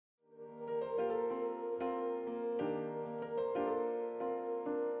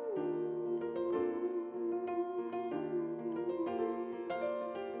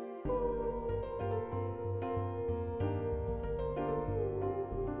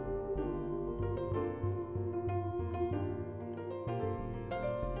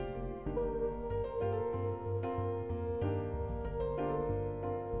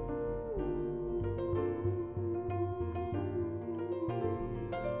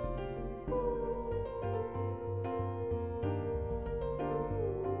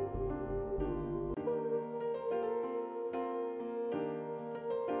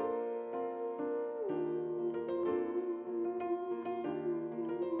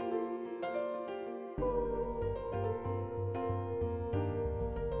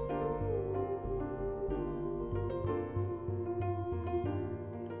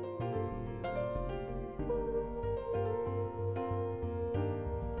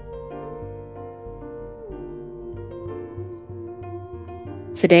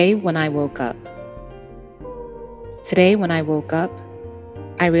Today, when I woke up. Today, when I woke up,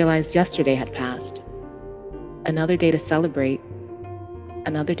 I realized yesterday had passed. Another day to celebrate,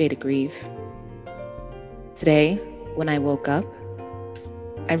 another day to grieve. Today, when I woke up,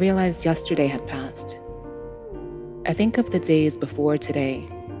 I realized yesterday had passed. I think of the days before today.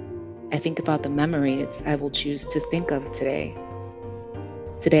 I think about the memories I will choose to think of today.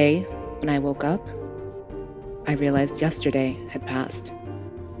 Today, when I woke up, I realized yesterday had passed.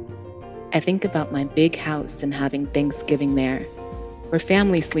 I think about my big house and having Thanksgiving there, where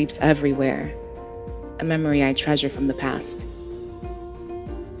family sleeps everywhere, a memory I treasure from the past.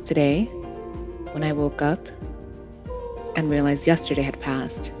 Today, when I woke up and realized yesterday had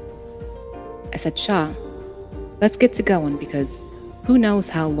passed, I said, Shah, let's get to going because who knows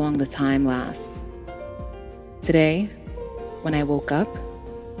how long the time lasts. Today, when I woke up,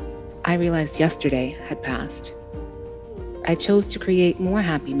 I realized yesterday had passed. I chose to create more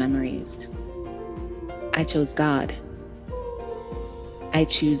happy memories. I chose God. I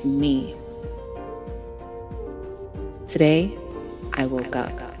choose me. Today, I woke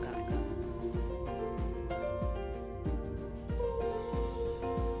up.